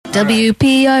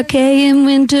WPRK in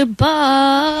Winter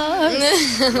Park.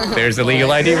 There's the legal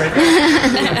ID right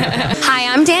there. Hi,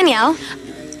 I'm Danielle.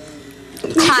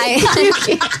 Hi.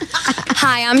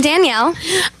 Hi, I'm Danielle.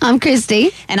 I'm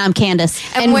Christy. And I'm Candace.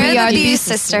 And we are the Beu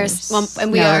Sisters. Well,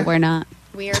 and we're not.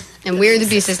 We're the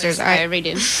Beu Sisters. All right,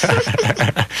 redo.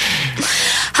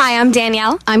 Hi, I'm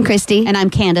Danielle. I'm Christy. And I'm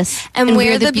Candace. And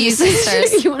we're the Beu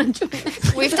Sisters. You want to join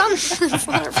us? We've done this.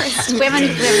 We haven't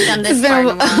done this It's been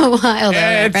a while.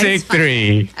 And take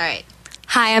 3. All right.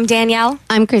 Hi, I'm Danielle.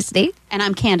 I'm Christy. And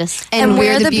I'm Candace. And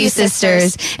we're the Beu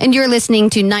Sisters. And you're listening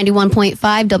to 91.5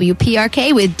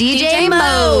 WPRK with DJ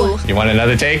Mo. You want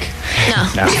another take?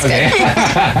 No. Okay.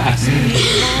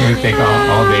 We're going to take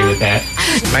all day with that.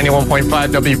 91.5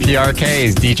 WPRK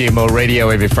is DJ Mo Radio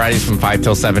every Fridays from 5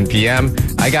 till 7 p.m.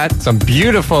 I got some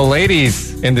beautiful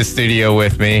ladies in the studio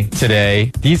with me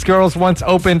today. These girls once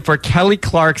opened for Kelly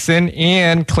Clarkson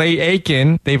and Clay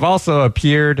Aiken. They've also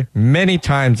appeared many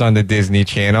times on the Disney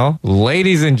Channel.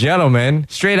 Ladies and gentlemen,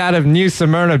 straight out of New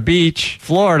Smyrna Beach,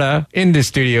 Florida, in the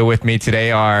studio with me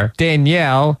today are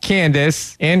Danielle,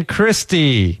 Candace, and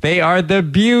Christy. They are the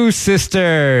Beu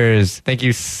Sisters. Thank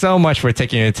you so much for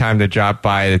taking your time to drop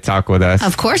by to talk with us.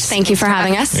 Of course. Thank you for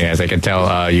having us. Yeah, as I can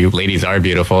tell, you ladies are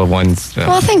beautiful. One's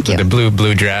well, thank you. The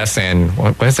blue dress and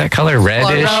what is that color?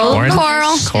 Reddish, orange,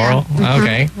 Coral. coral. Yeah.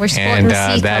 Okay, We're sporting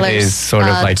and sea that colors. is sort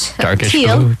of like darkish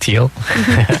blue, teal.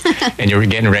 And you're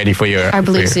getting ready for your Our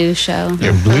Blue for Zoo show.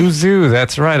 Your Blue Zoo,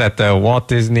 that's right, at the Walt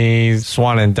Disney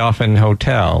Swan and Dolphin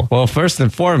Hotel. Well, first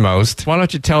and foremost, why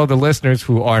don't you tell the listeners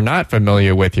who are not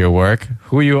familiar with your work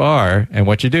who you are and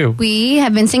what you do? We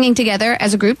have been singing together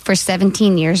as a group for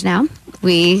 17 years now.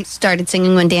 We started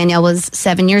singing when Danielle was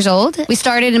 7 years old. We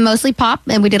started in mostly pop,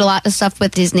 and we did a lot of stuff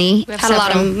with Disney. We've had a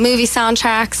lot of movie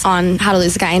soundtracks on How to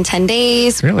Lose a Guy in 10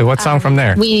 Days. Really? What song from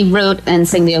there? We wrote and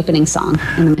sang the opening song.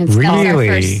 And that was our Really?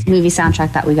 first movie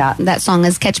soundtrack that we got. That song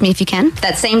is Catch Me If You Can.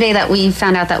 That same day that we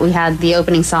found out that we had the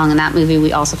opening song in that movie,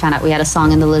 we also found out we had a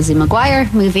song in the Lizzie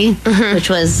McGuire movie, which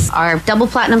was our double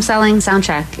platinum selling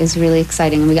soundtrack. Is really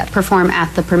exciting. And we got to perform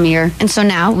at the premiere. And so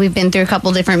now we've been through a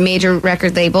couple different major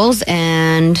record labels,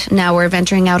 and now we're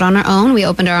venturing out on our own. We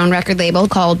opened our own record label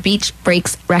called Beach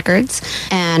Breaks Records,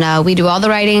 and we do all the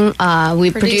writing.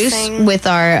 We produce with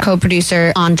our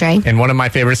co-producer, Andre. And one of my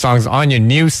favorite songs on your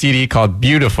new CD called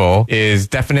Beautiful is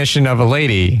Definition of a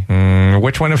Lady.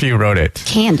 Which one of you wrote it?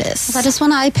 Candace. That is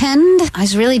one I penned. I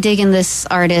was really digging this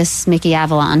artist, Mickey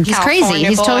Avalon. He's California crazy.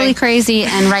 He's boy. totally crazy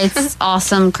and writes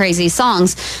awesome, crazy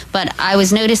songs. But I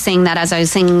was noticing that as I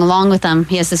was singing along with him,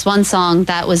 he has this one song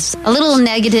that was a little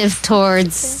negative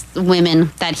towards women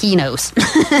that he knows.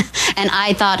 And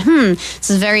I thought, this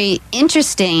is very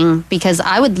interesting because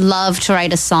I would love to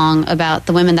write a song about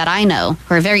the women that I know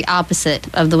who are very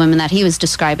opposite of the women that he was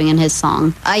describing in his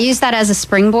song. I used that as a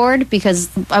springboard because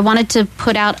I wanted to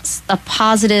put out a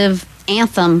positive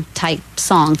anthem type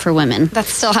song for women. That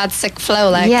still had sick flow,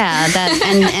 like. Yeah, that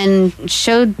and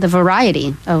showed the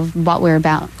variety of what we're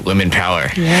about. Women Power.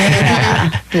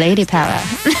 Yeah. Lady power.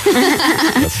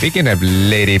 Well, speaking of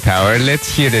lady power,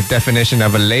 let's hear the definition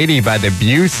of a lady by the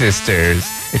Beu Sisters,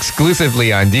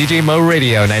 exclusively on DJ Mo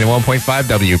Radio 91.5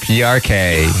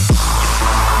 WPRK.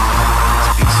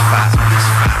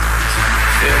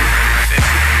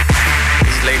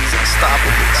 These ladies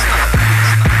unstoppable.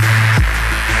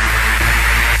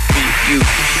 Be you.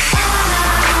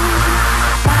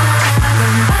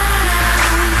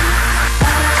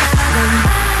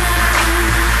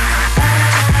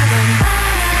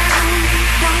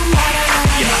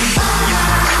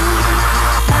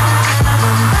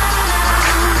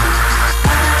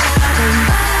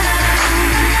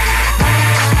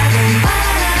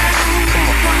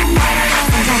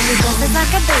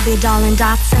 Like a baby doll in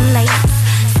dots and lace.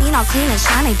 Seen all clean and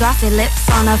shiny, glossy lips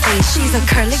on her face. She's a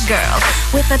curly girl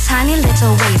with a tiny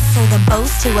little waist. So the bows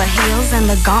to her heels and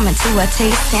the garment to her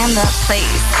taste and the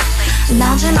place.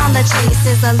 Lounging on the chase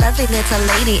is a lovely little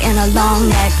lady in a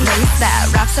long necklace that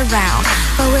wraps around,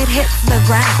 but it hits the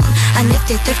ground. A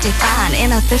nifty, thrifty find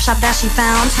in a thrift shop that she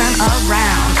found. Turn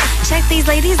around, check these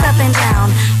ladies up and down.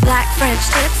 Black French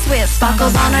tips with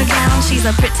sparkles on her gown. She's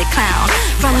a pretty clown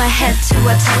from her head to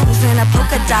her toes in a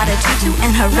polka dotted tutu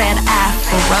and her red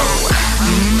afro.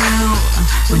 You know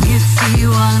when you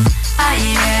see one, I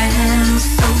am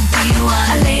so be one.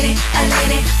 A lady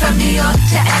from New York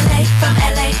to LA, from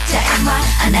LA to NY,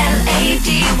 an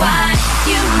LADY.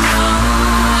 You know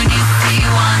when you see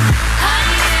one, I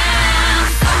am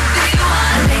so be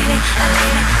one. A lady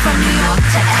from New York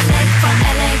to LA, from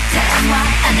LA to NY,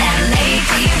 an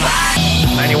LADY.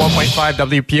 91.5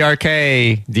 91.5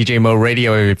 WPRK, DJ Mo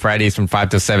Radio every Fridays from 5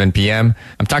 to 7 p.m.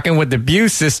 I'm talking with the Beu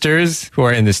Sisters, who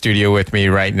are in the studio with me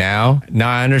right now. Now,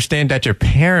 I understand that your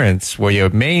parents were your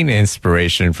main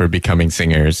inspiration for becoming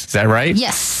singers. Is that right?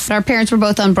 Yes. Our parents were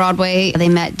both on Broadway. They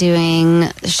met doing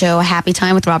the show A Happy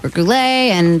Time with Robert Goulet,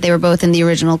 and they were both in the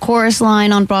original chorus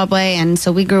line on Broadway. And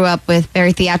so we grew up with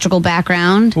very theatrical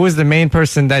background. Who was the main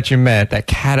person that you met that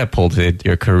catapulted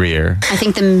your career? I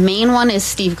think the main one is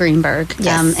Steve Greenberg.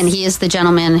 Yes. And he is the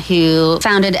gentleman who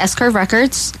founded S-Curve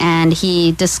Records, and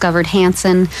he discovered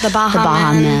Hanson, The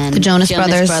Baha Men, the Jonas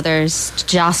Brothers,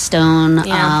 Joss Stone,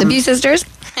 the Beu Sisters.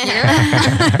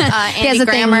 Andy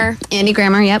Grammer. Andy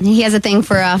Grammer, yep. He has a thing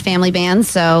for family bands,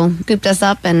 so scooped us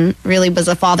up and really was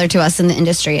a father to us in the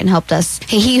industry and helped us.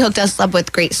 He hooked us up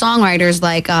with great songwriters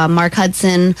like Mark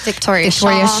Hudson, Victoria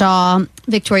Shaw.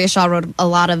 Victoria Shaw wrote a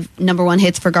lot of #1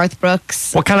 hits for Garth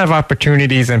Brooks. What kind of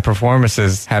opportunities and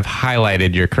performances have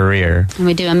highlighted your career? and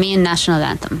we do a mean national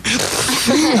anthem.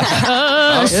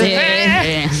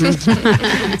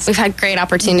 We've had great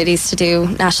opportunities to do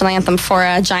national anthem for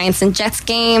a Giants and Jets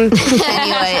game.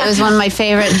 Anyway, it was one of my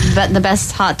favorite, but the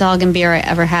best hot dog and beer I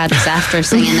ever had was after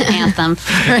singing the anthem.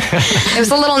 It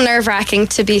was a little nerve-wracking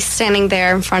to be standing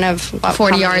there in front of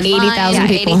 40-yard, 80,000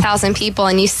 people. 80,000 people,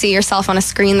 and you see yourself on a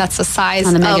screen that's the size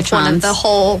On the of one Megatrons. of the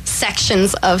whole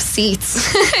sections of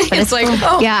seats. It's like,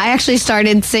 oh. Yeah, I actually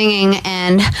started singing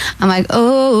and I'm like,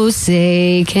 oh,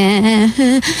 say can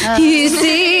you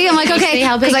see? I'm like, You okay, see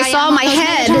how big because I I saw am my on those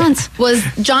head Megatrons? was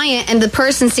giant and the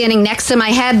person standing next to my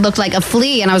head looked like a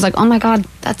flea. And I was like, oh my God,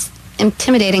 that's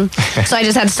intimidating. So I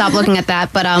just had to stop looking at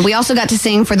that. But we also got to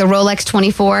sing for the Rolex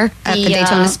 24 at the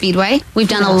Daytona Speedway. We've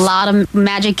done a lot of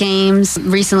Magic games.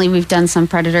 Recently, we've done some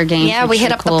Predator games. Yeah, we which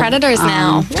hit are up cool. the Predators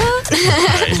now.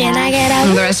 Can I get out?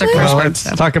 And the rest are Well, Chris let's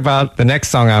Words. talk about the next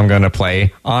song I'm going to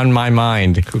play, On My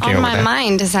Mind. Who came On up My with that?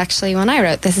 Mind is actually one I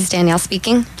wrote. This is Danielle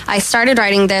speaking. I started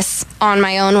writing this on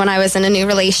my own when I was in a new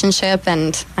relationship,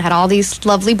 and I had all these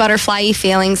lovely butterfly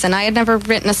feelings, and I had never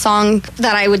written a song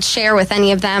that I would share with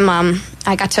any of them.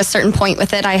 I got to a certain point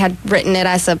with it. I had written it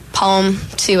as a poem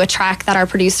to a track that our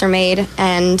producer made,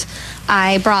 and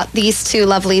I brought these two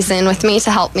lovelies in with me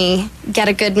to help me get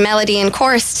a good melody and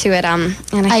chorus to it. And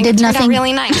I think did it turned out nothing.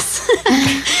 really nice.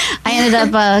 I ended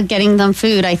up getting them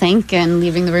food, I think, and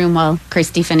leaving the room while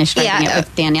Christy finished writing it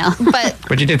with Danielle. But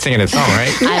But you did sing in a song,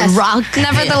 right? I rock.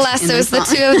 nevertheless, in it was the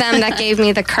song. two of them that gave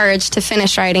me the courage to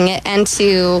finish writing it and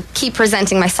to keep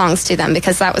presenting my songs to them,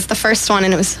 because that was the first one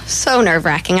and it was so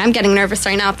nerve-wracking. I'm getting nervous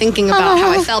right now thinking about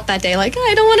how I felt that day. Like,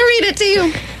 I don't want to read it to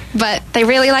you. But they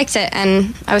really liked it,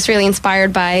 and I was really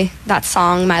inspired by that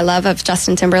song, My Love, of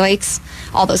Justin Timberlake's.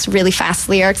 All those really fast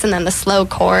lyrics and then the slow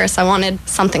chorus. I wanted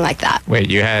something like that. Wait,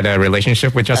 you had a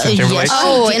relationship with Justin Timberlake?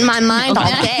 Oh, in my mind all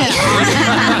day.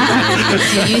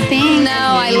 Do you think? No,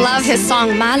 I love his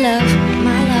song, My Love,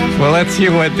 My Love. Well, let's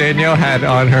hear what Danielle had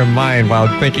on her mind while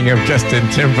thinking of Justin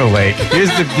Timberlake. Here's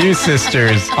the Beu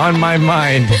Sisters, On My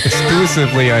Mind,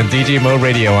 exclusively on DJ Mo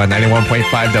Radio on 91.5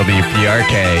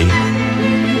 WPRK.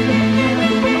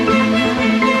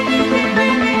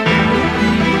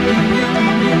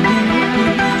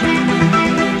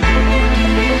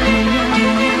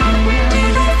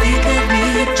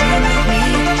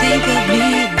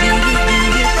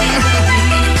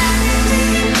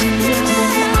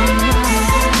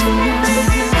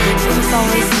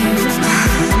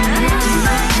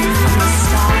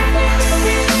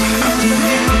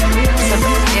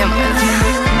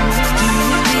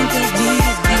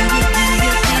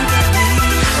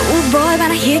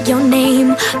 Hear your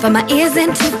name from my ears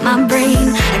into my brain.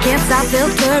 I can't stop,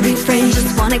 filter, refrain.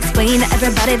 Just wanna explain to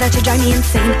everybody that you drive me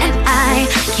insane. And I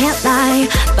can't lie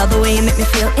about the way you make me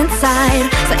feel inside.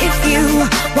 So if you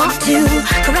want to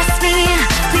caress me,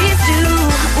 please do.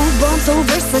 Ooh, born so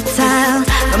versatile.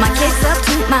 From my kicks up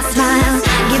to my smile.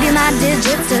 Give you my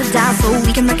digits to dial so we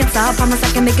can reconcile. Promise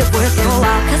I can make it worth your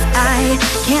while. Cause I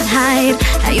can't hide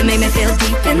how you make me feel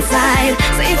deep inside.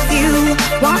 So if you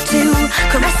want to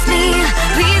caress me,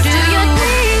 please do. You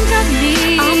think of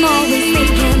me? I'm always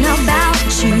thinking about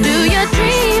you. Do you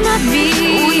dream of me?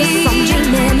 Ooh, yes, I'm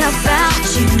dreaming about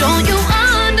you. Don't you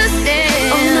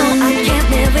understand? Oh no, I can't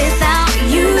live without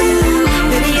you.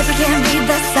 Baby, if you can't read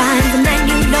the signs, and then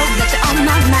you know that you're on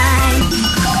my mind.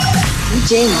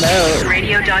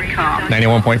 DJMo.radio.com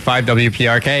 91.5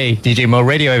 WPRK, DJ Mo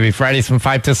Radio every Fridays from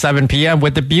 5 to 7 p.m.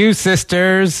 with the Beu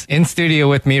Sisters in studio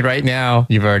with me right now.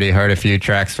 You've already heard a few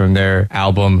tracks from their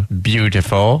album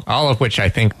Beautiful, all of which I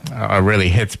think are really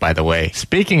hits, by the way.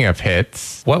 Speaking of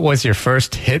hits, what was your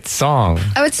first hit song?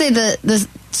 I would say the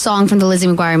song from the Lizzie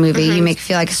McGuire movie, You Make Me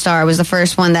Feel Like a Star, was the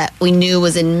first one that we knew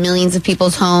was in millions of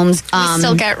people's homes. We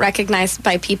still get recognized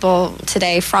by people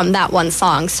today from that one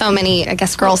song. So many, I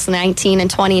guess, girls 19 and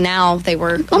 20 now, they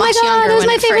were much younger that was when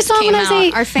my it favorite first song came when I was out.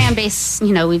 8. Our fan base,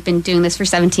 we've been doing this for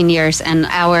 17 years, and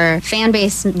our fan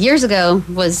base years ago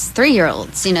was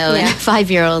 3-year-olds, and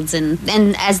 5-year-olds,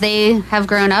 and as they have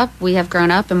grown up, we have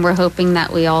grown up, and we're hoping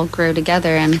that we all grow together.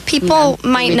 And people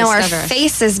might know our rediscover us.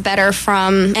 faces better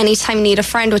from Anytime You Need a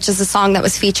Friend, which is a song that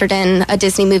was featured in a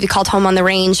Disney movie called Home on the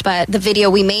Range, but the video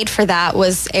we made for that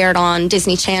was aired on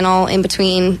Disney Channel in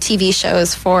between TV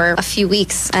shows for a few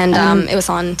weeks, and it was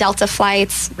on Delta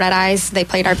flights, Red Eyes. They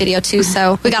played our video too,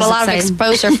 so we got a lot of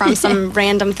exposure from some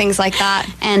random things like that.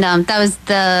 And that was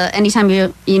the Anytime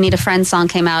You Need a Friend song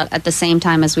came out at the same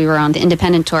time as we were on the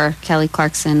independent tour, Kelly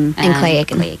Clarkson and Clay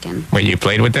Aiken. Wait, you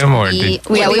played with them, or did?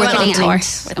 We went on tour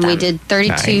and we did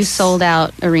 32 sold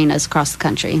out arenas across the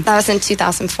country. That was in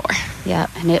 2004. Yeah,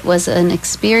 and it was an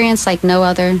experience like no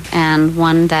other, and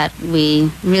one that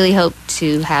we really hope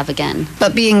to have again.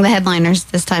 But being the headliners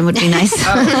this time would be nice.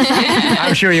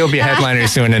 I'm sure you'll be a headliner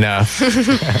soon enough.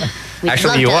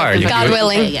 Actually, you are. God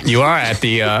willing. You are at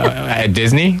the at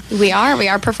Disney. We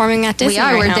are performing at Disney.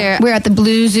 We're now. there. We're at the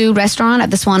Blue Zoo restaurant at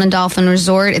the Swan and Dolphin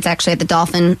Resort. It's actually at the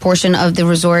Dolphin portion of the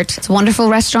resort. It's a wonderful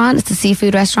restaurant. It's a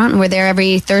seafood restaurant, and we're there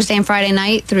every Thursday and Friday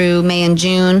night through May and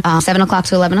June, 7 o'clock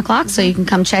to 11 o'clock. So you can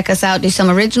come check us out, do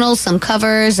some originals, some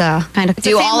covers, kind of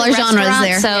do all our genres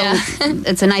there. So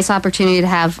it's a nice opportunity to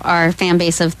have our fan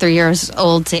base of 3 years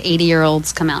old to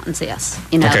 80-year-olds come out and see us.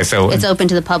 Okay, so it's open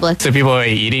to the public. So people are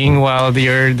eating while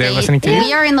they're listening to you?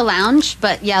 We are in the lounge,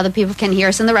 but the people can hear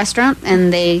us in the restaurant,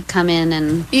 and they come in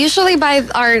and... Usually by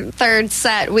our third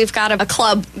set, we've got a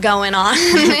club going on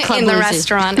in the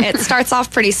restaurant. It starts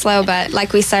off pretty slow, but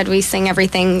like we said, we sing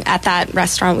everything at that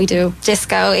restaurant. We do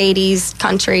disco, 80s,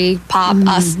 country, pop,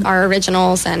 our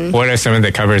originals. And what are some of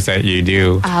the covers that you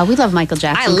do? We love Michael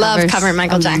Jackson. I love covering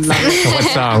Michael Jackson. What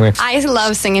song? I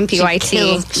love singing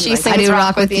PYT. She sings I do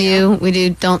Rock With You. We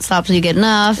do Don't Stop Till You Get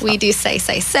Enough. We do Say,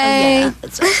 Say, Say. Yeah,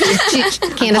 that's right.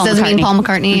 Candace doesn't mean Paul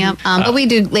McCartney. Yeah. But we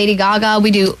do Lady Gaga. We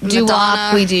do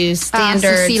doo-wop. We do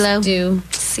standards. CeeLo. Do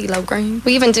CeeLo Green.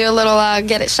 We even do a little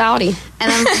Get It Shouty.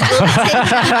 And I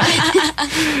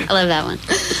love that one.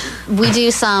 We do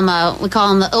some, we call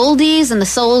them the oldies and the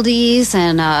soldies,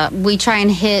 and we try and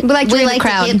hit. We like to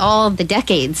to hit all of the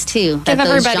decades too. Give that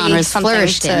those everybody genres something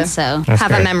flourished to in. So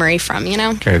have a memory from,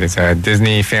 Okay, there's a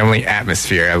Disney family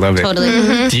atmosphere. I love it.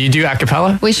 totally. Do you do a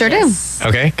cappella? we sure do.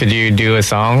 Okay, could you do a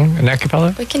song in a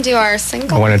cappella? We can do our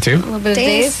single. One or two? A little bit of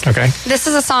Days. Okay. This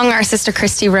is a song our sister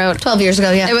Christy wrote. 12 years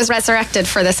ago. Yeah. It was resurrected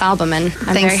for this album, and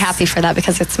I'm very happy for that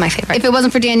because it's my favorite. If it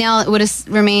wasn't for Danielle, it would have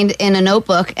remained in a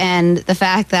notebook, and the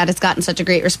fact that it's gotten such a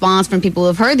great response from people who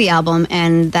have heard the album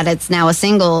and that it's now a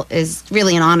single is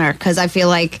really an honor, because I feel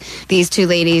like these two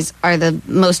ladies are the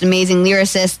most amazing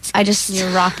lyricists. You're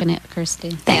rocking it,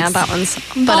 Kirsty. Yeah, that one's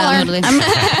But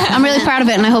I'm really proud of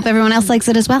it, and I hope everyone else likes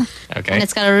it as well. Okay. And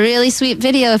it's got a really sweet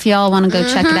video if y'all want to go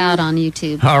check it out on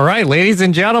YouTube. All right, ladies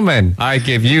and gentlemen, I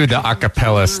give you the a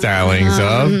cappella stylings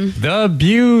of the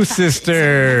Beu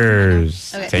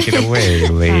Sisters. Okay. Take it away,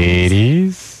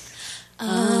 ladies.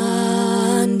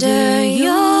 Under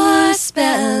your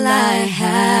spell I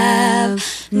have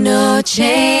no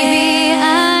chance.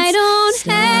 I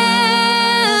don't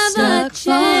have a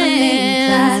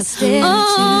chance.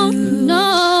 Oh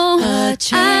no,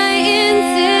 I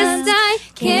insist I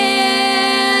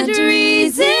can't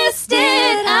resist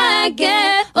it. I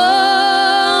get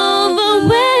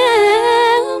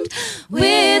overwhelmed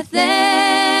with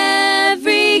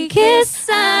every kiss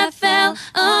I fell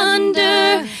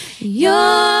under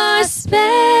your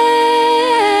spell.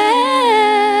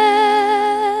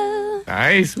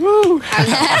 Nice. Woo.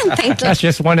 Thank you. That's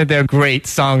just one of their great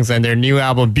songs on their new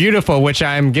album, Beautiful, which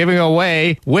I'm giving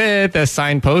away with a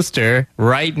signed poster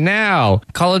right now.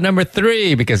 Caller number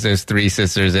 3, because there's 3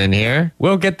 sisters in here,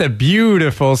 we'll get the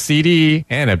beautiful CD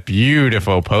and a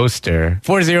beautiful poster.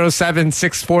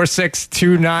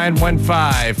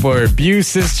 407-646-2915 for Beu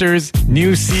Sisters'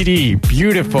 new CD,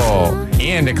 Beautiful,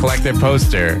 and a collective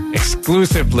poster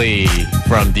exclusively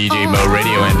from DJ Mo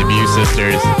Radio and the Beu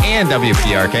Sisters and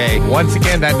WPRK. Once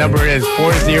again, that number is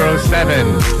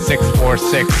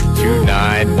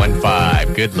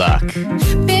 407-646-2915. Good luck.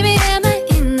 Baby, am I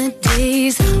in the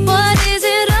daze? What is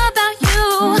it about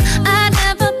you? I've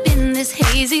never been this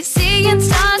hazy. Seeing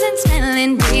stars and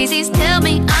smelling daisies. Tell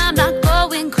me I'm not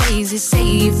going crazy. Say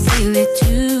you feel it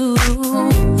too.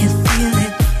 You feel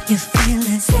it, you feel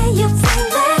it. Say you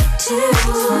feel it too.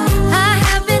 I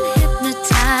have been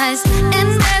hypnotized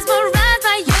and mesmerized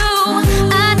by you.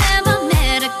 I never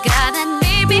met a guy that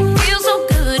made me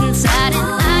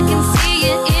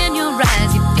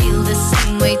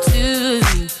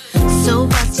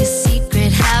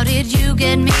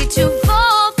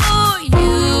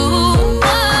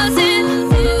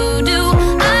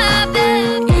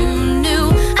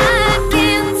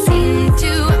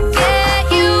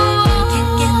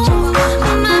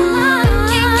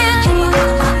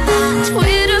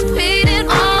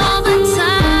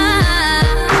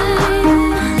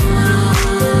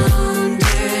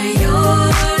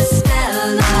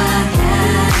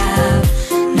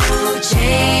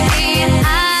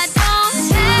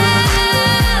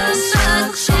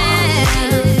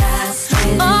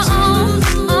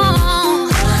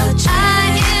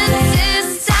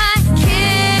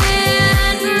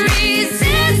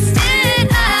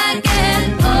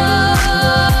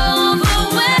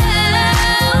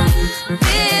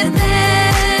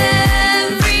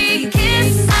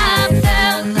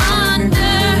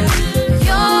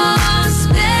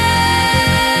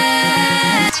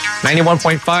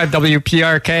 91.5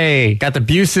 WPRK. Got the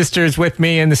Beu Sisters with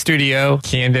me in the studio.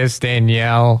 Candace,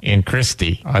 Danielle, and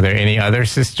Christy. Are there any other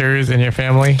sisters in your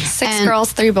family? 6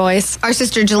 girls, 3 boys. Our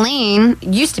sister Jelaine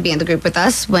used to be in the group with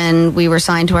us when we were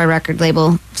signed to our record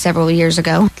label several years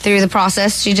ago. Through the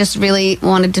process, she just really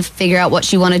wanted to figure out what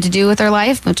she wanted to do with her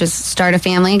life, which was start a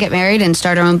family, get married, and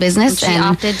start her own business. She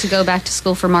opted to go back to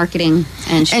school for marketing,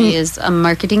 and she is a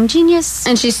marketing genius.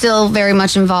 And she's still very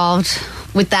much involved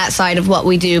with that side of what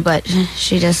we do, but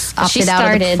she just opted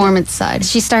out of the performance side.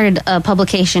 She started a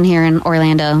publication here in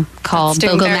Orlando called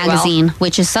BOGO Magazine,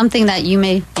 which is something that you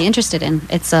may be interested in.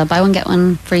 It's a buy one get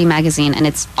one free magazine, and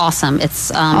it's awesome. It's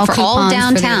for all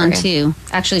downtown too.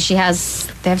 Actually, they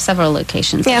have several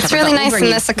locations. Yeah, it's really nice in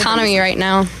this economy right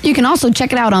now. You can also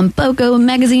check it out on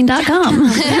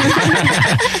BOGOmagazine.com.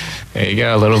 There you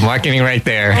go, a little marketing right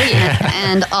there. Oh, yeah.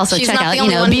 And also check out,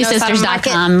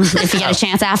 BeuSisters.com if you get a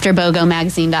chance after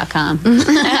BOGOmagazine.com.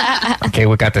 Okay,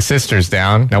 we got the sisters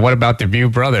down. Now, what about the Beu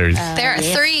brothers? There are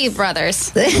 3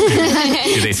 brothers. Do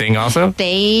they sing also?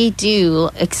 They do,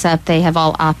 except they have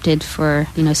all opted for,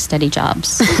 steady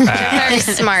jobs. They're very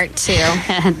smart, too.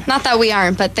 Not that we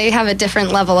aren't, but they have a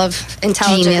different level of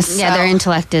intelligence. Genius. Yeah, their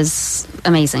intellect is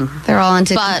amazing. They're all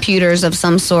into computers of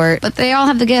some sort, but they all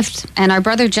have the gift. And our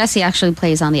brother Jesse actually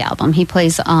plays on the album. He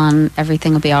plays on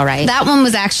Everything Will Be All Right. That one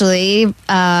was actually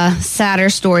a sadder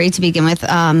story to begin with.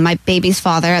 My baby's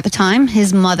father at the time,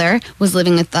 his mother was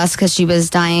living with us because she was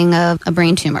dying of a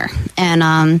brain tumor. And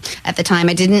at the time,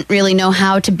 I didn't really know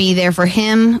how to be there for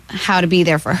him, how to be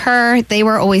there for her. They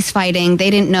were always fighting. They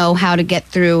didn't know how to get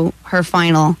through her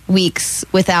final weeks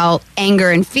without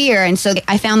anger and fear. And so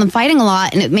I found them fighting a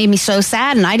lot, and it made me so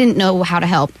sad, and I didn't know how to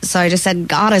help. So I just said,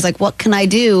 God, I was like, what can I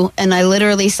do? And I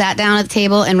literally sat down at the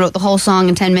table and wrote the whole song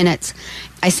in 10 minutes.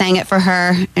 I sang it for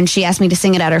her, and she asked me to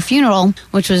sing it at her funeral,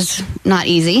 which was not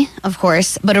easy, of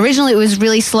course. But originally it was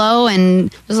really slow, and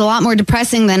it was a lot more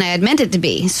depressing than I had meant it to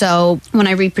be. So when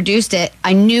I reproduced it,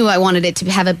 I knew I wanted it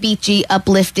to have a beachy,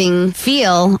 uplifting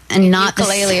feel, and not the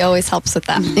ukulele always helps with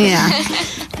that. Yeah.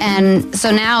 And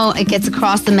so now it gets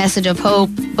across the message of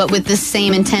hope, but with the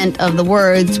same intent of the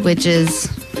words, which is,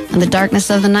 in the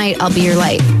darkness of the night, I'll be your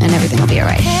light, and everything will be all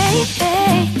right. Hey,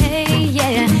 hey, hey,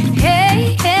 yeah.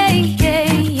 Hey, hey,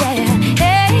 hey, yeah.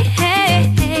 Hey,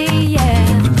 hey, hey,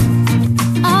 yeah.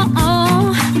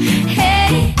 Oh,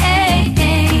 hey, hey,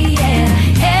 hey, yeah.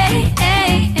 Hey,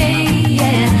 hey, hey,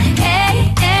 yeah. Hey,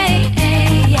 hey, hey,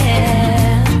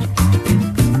 yeah.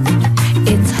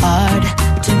 It's hard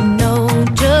to know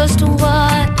just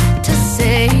what to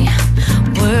say.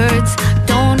 Words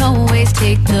don't always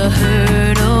take the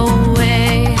hurt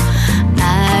away.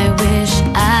 I wish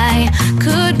I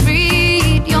could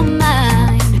read your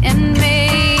mind and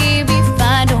maybe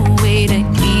find a way to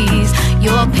ease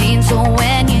your pain. So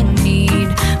when you need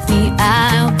me,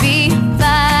 I'll be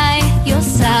by your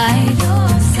side,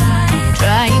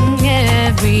 drying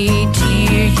every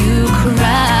tear you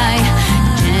cry.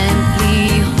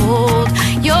 Gently hold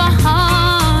your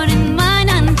heart in mine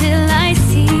until I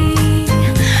see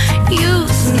you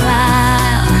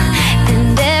smile,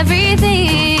 and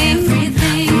everything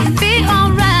will be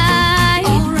alright.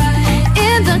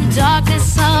 In the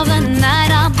darkness of the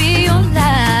night, I'll be your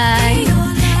light,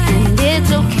 and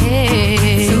it's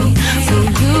okay for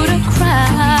you to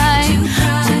cry.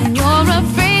 When you're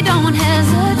afraid, don't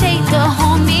hesitate to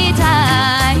hold me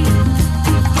tight,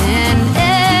 and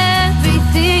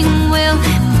everything will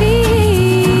be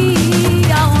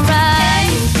alright.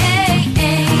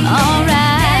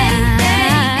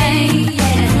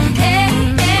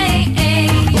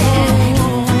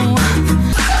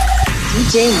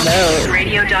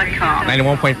 DJ.com.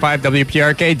 91.5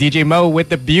 WPRK, DJ Mo with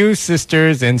the Beu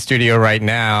Sisters in studio right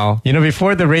now.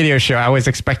 Before the radio show, I was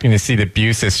expecting to see the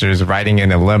Beu Sisters riding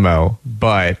in a limo,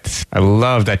 but I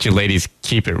love that you ladies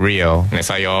keep it real. And I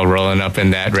saw you all rolling up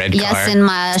in that red car. Yes, in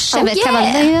my Chevy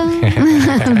Cavalier.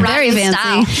 Very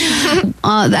fancy.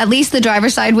 At least the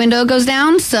driver's side window goes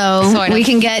down, so we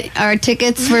can get our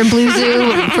tickets for Blue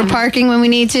Zoo for parking when we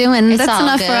need to, and that's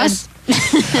enough for us.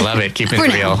 I love it. Keep it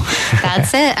real.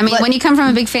 That's it. I mean, when you come from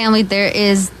a big family,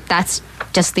 that's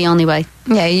just the only way.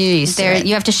 Yeah, you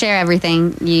have to share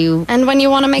everything. And when you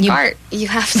want to make art, you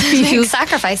have to make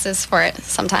sacrifices for it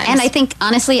sometimes. And I think,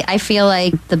 honestly, I feel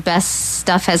like the best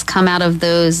stuff has come out of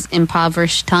those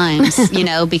impoverished times,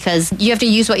 because you have to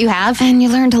use what you have. And you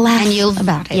learn to laugh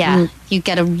about it. Yeah. You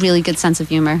get a really good sense of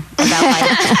humor about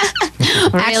life.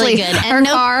 Really good. And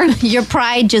her car, your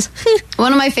pride just...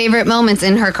 One of my favorite moments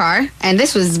in her car, and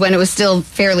this was when it was still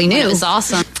fairly new. It was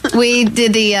awesome. We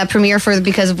did the premiere for the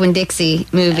Because of Winn-Dixie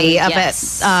movie up at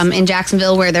in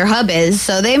Jacksonville, where their hub is.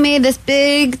 So they made this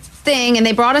big thing, and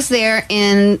they brought us there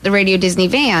in the Radio Disney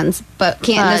vans. But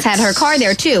Candace had her car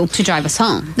there too to drive us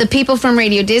home. The people from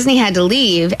Radio Disney had to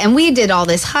leave, and we did all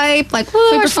this hype. Like,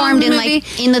 we performed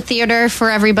in the theater for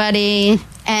everybody.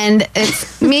 And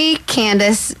it's me,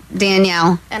 Candace,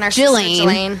 Danielle, and our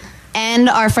Jillian. And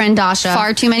our friend Dasha.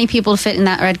 Far too many people to fit in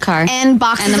that red car. And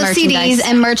boxes of CDs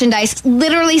and merchandise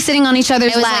literally sitting on each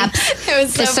other's laps. It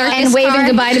was so and waving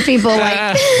goodbye to people.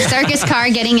 Like circus car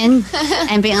getting in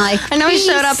and being like, I know we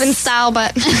showed up in style,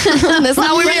 but that's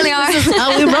how we really are. This is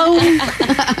how we roll.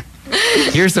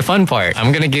 Here's the fun part.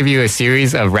 I'm going to give you a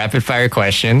series of rapid fire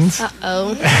questions.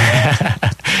 Uh-oh.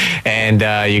 And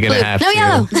you're going to have to...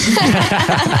 yellow.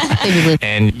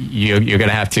 And you're going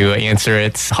to have to answer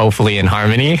it, hopefully in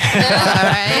harmony,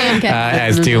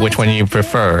 as to which one you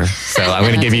prefer. So I'm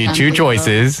going to give you two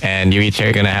choices, and you each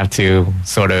are going to have to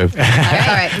sort of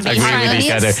agree with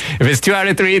each other. If it's 2 out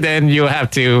of 3, then you'll have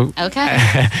to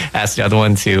ask the other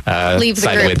one to leave the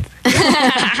side group.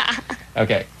 with.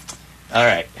 Okay. All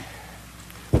right.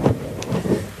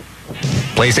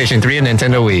 PlayStation 3 and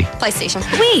Nintendo Wii. PlayStation.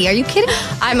 Wii, are you kidding?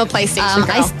 I'm a PlayStation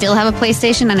girl. I still have a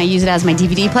PlayStation, and I use it as my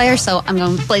DVD player, so I'm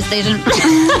going with PlayStation.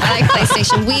 I like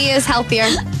PlayStation. Wii is healthier.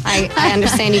 I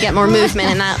understand you get more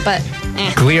movement in that, but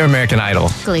Glee or American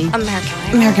Idol? Glee.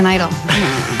 American Idol.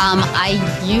 I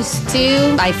used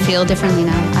to. I feel differently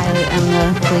now. I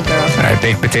am the Glee girl. All right,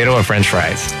 baked potato or French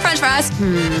fries? French fries.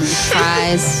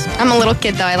 Fries. I'm a little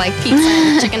kid, though. I like pizza,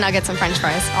 and chicken nuggets, and French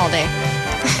fries all day.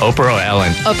 Oprah or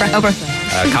Ellen? Oprah.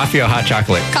 Coffee or hot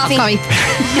chocolate? Coffee.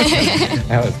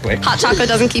 That was quick. Hot chocolate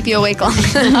doesn't keep you awake long.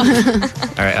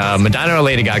 All right, Madonna or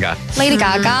Lady Gaga? Lady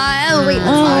Gaga.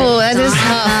 Oh, that is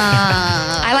tough.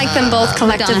 I like them both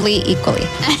collectively equally.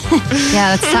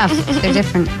 Yeah, that's tough. They're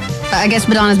different. But I guess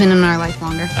Madonna's been in our life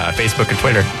longer. Facebook or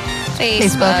Twitter?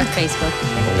 Facebook.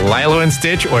 Lilo and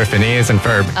Stitch or Phineas and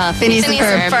Ferb? Phineas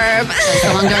and Ferb. That's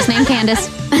the one girl's name, Candace.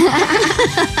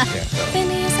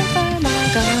 Phineas and Ferb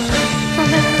are gone.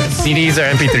 CDs or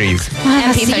MP3s?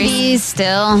 CDs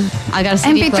still. I got a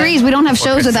CD MP3s. player. We don't have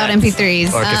shows without cassettes.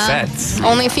 MP3s. Or cassettes?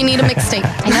 Only if you need a mixtape.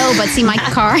 I know, but see, my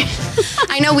car.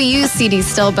 I know we use CDs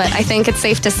still, but I think it's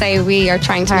safe to say we are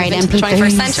trying to move into the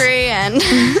 21st century and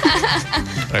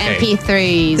Okay.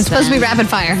 MP3s. It's supposed to be rapid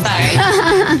fire. All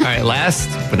right, last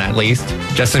but not least,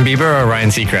 Justin Bieber or Ryan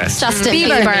Seacrest? Justin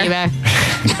Bieber. All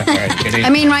right, I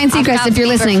mean, Ryan Seacrest, if you're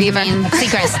listening.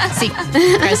 Seacrest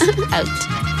out.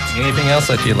 anything else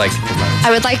that you'd like to promote?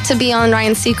 I would like to be on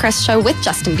Ryan Seacrest's show with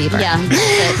Justin Bieber. Yeah,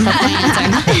 that's my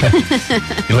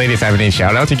answer. You ladies have any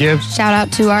shout out to give? Shout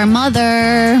out to our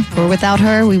mother. For without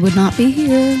her, we would not be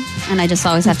here. And I just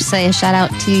always have to say a shout out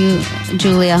to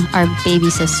Julia, our baby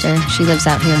sister. She lives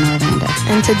out here in Orlando.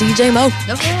 And to DJ Mo.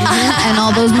 And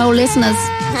all those Mo listeners.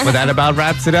 Well, that about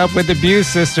wraps it up with the Beu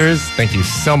Sisters. Thank you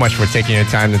so much for taking your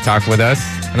time to talk with us.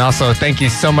 And also, thank you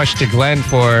so much to Glenn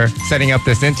for setting up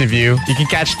this interview. You can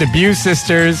catch the Beu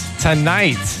Sisters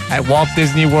tonight at Walt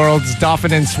Disney World's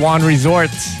Dolphin and Swan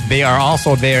Resorts. They are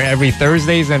also there every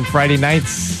Thursdays and Friday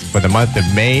nights for the month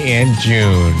of May and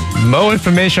June. More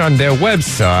information on their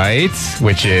website,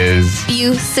 which is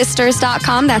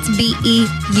BeuSisters.com. That's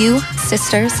BEU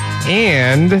Sisters.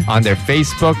 And on their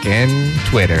Facebook and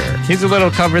Twitter. Here's a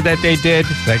little cover that they did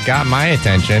that got my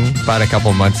attention about a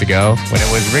couple months ago when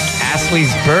it was Rick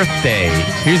Astley's birthday.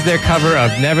 Here's their cover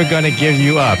of Never Gonna Give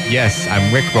You Up. Yes,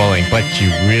 I'm Rickrolling, but you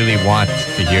really want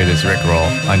to hear this Rickroll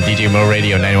on DJ Mo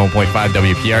Radio 91.5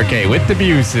 WPRK with the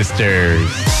Beu Sisters.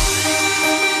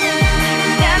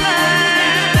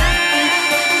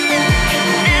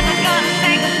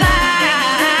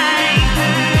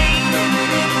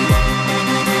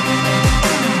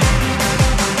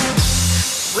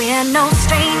 We're no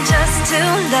strangers to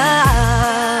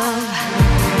love.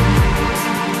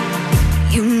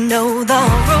 You know the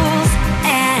rules,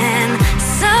 and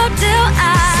so do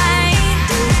I.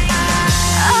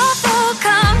 A full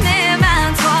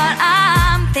commitment's what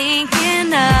I'm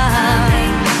thinking of.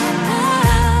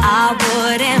 I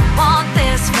wouldn't want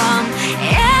this from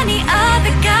any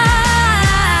other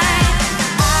guy.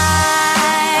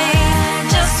 I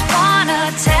just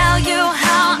wanna tell you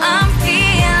how I'm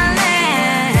feeling.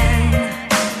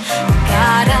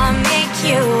 Gotta make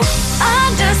you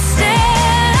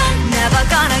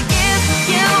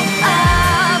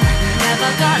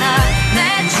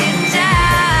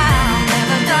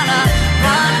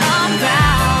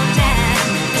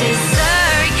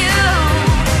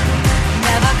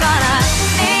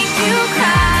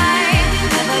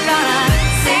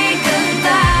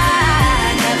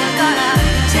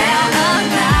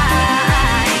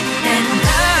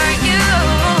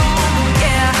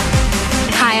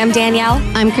am Danielle.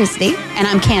 I'm Christy. And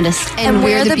I'm Candace. And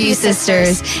we're the Beu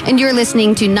Sisters. And you're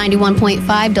listening to 91.5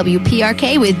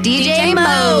 WPRK with DJ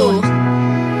Mo.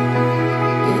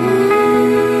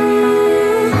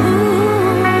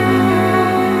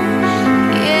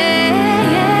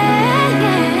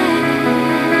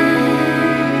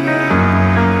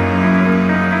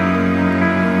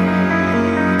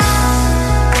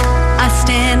 I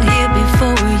stand here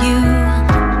before you,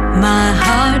 my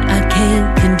heart I can't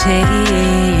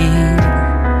contain.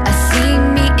 I see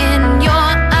me in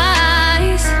your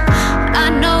eyes. I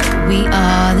know we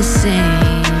are the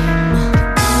same.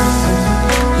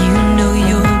 You know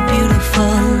you're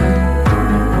beautiful,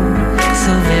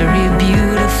 so very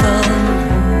beautiful.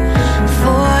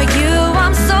 For you,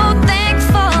 I'm so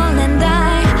thankful, and I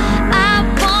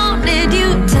wanted you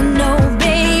to know,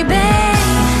 baby,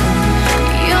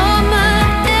 you're my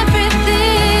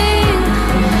everything,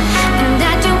 and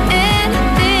I'd do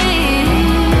anything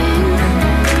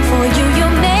for you. You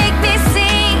make me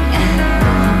sing,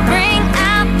 bring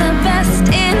out the best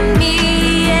in me,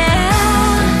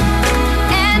 yeah,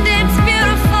 and it's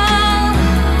beautiful.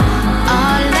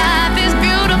 Our life is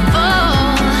beautiful.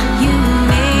 You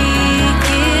make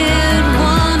it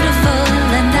wonderful,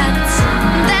 and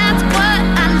That's what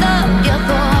I love you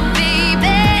for,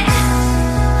 baby.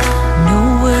 no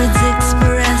words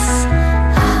express,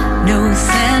 no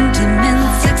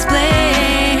sentiments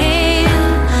explain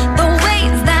The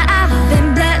ways that I've been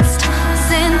blessed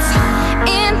since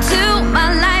into my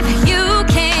life you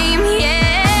came,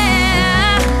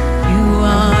 yeah. You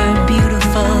are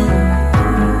beautiful,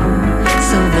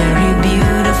 so very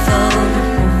beautiful.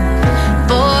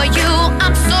 For you,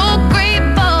 I'm so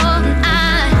grateful. I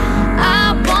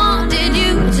wanted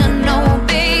you to know,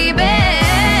 baby,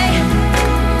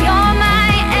 you're my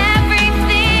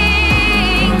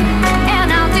everything, and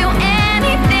I'll do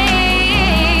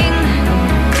anything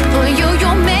for you. You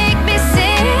make me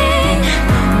sing,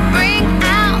 bring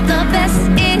out the best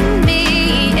in me,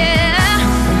 yeah,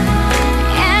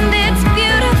 and it's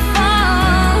beautiful.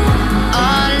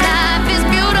 Our life is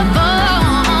beautiful.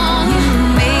 You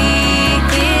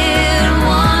make it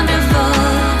wonderful.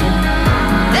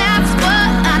 That's what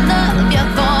I love you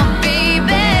for,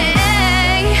 baby.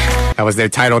 That was their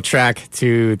title track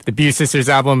to the Beu Sisters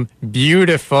album,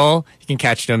 Beautiful. You can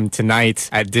catch them tonight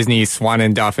at Disney's Swan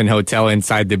and Dolphin Hotel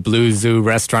inside the Blue Zoo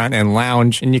restaurant and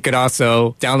lounge. And you could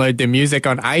also download the music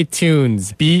on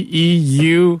iTunes,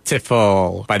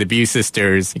 Beautiful by the Beu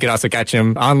Sisters. You could also catch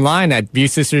them online at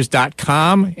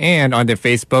BeuSisters.com and on their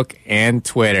Facebook and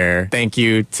Twitter. Thank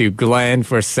you to Glenn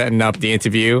for setting up the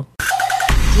interview.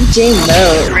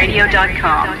 DJMo.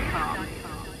 Radio.com.